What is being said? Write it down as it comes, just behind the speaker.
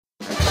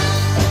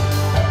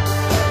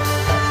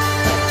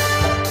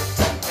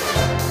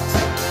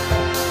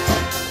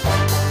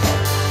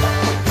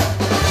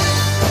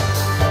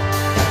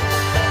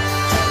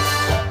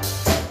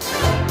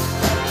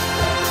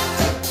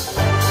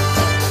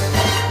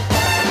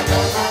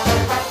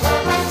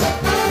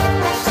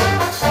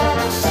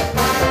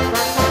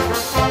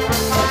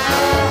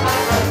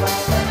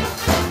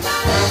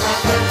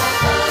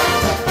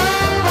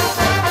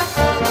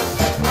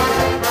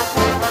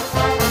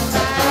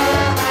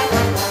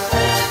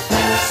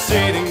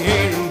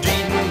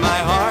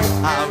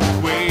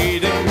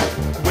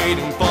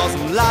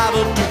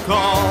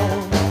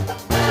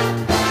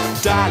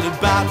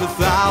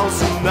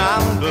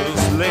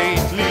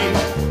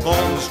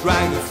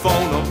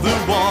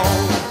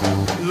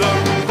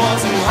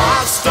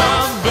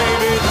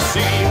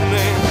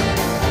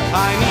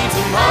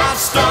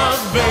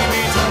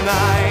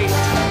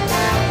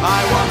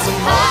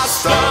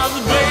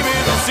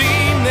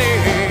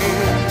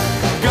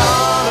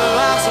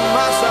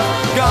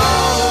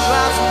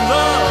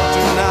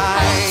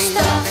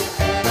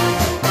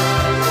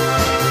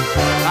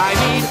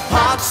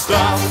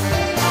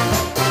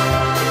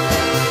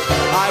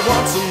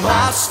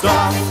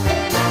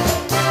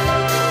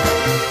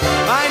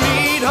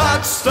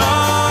hot stuff.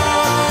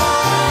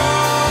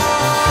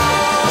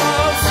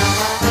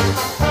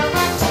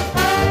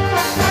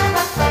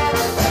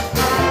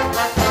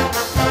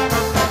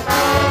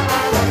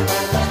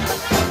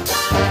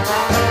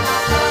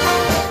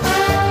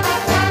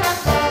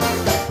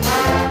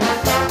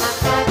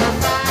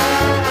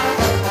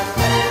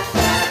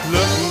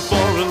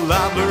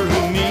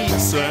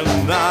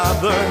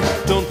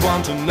 Don't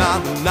want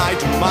another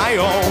night of my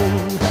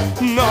own.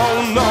 No,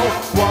 no,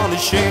 wanna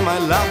share my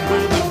love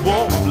with a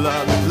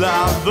warm-blooded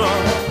lover.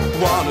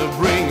 Wanna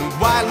bring a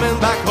wild man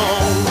back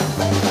home.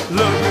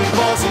 Looking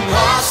for some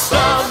hot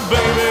stuff,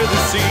 baby,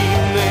 this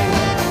evening.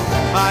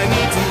 I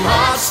need some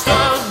hot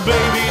stuff,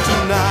 baby,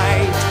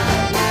 tonight.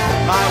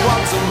 I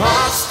want some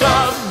hot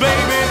stuff,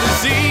 baby,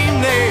 this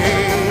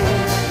evening.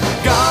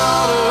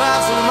 Gotta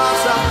have some hot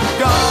stuff,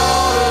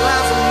 gotta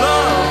have some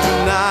love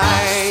tonight.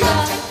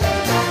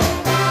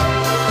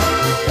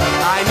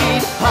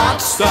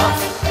 Hot stuff.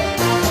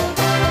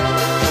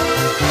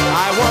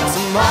 I want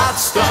some hot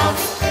stuff.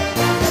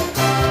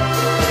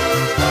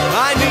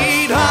 I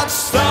need hot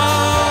stuff.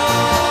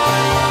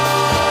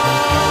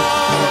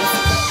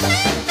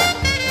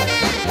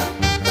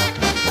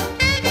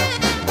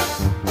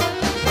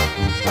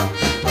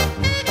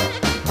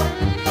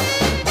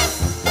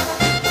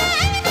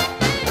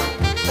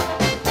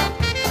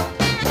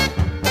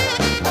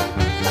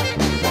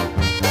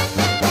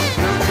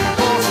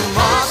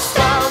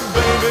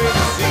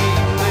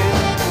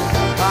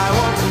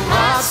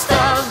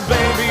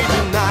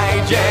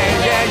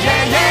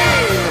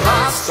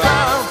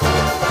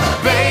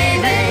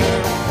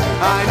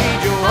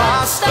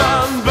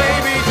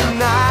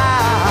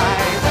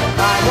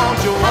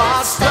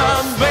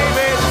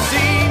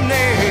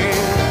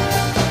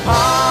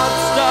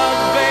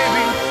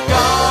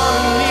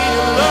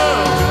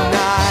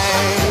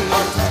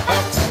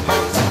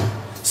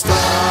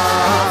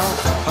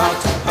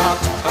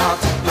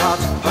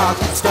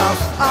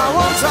 I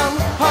want some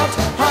hot,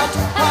 hot,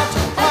 hot,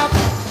 hot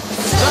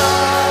stuff.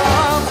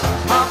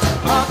 Hot,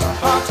 hot,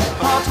 hot, hot,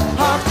 hot,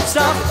 hot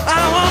stuff. I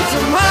want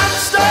some hot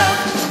stuff.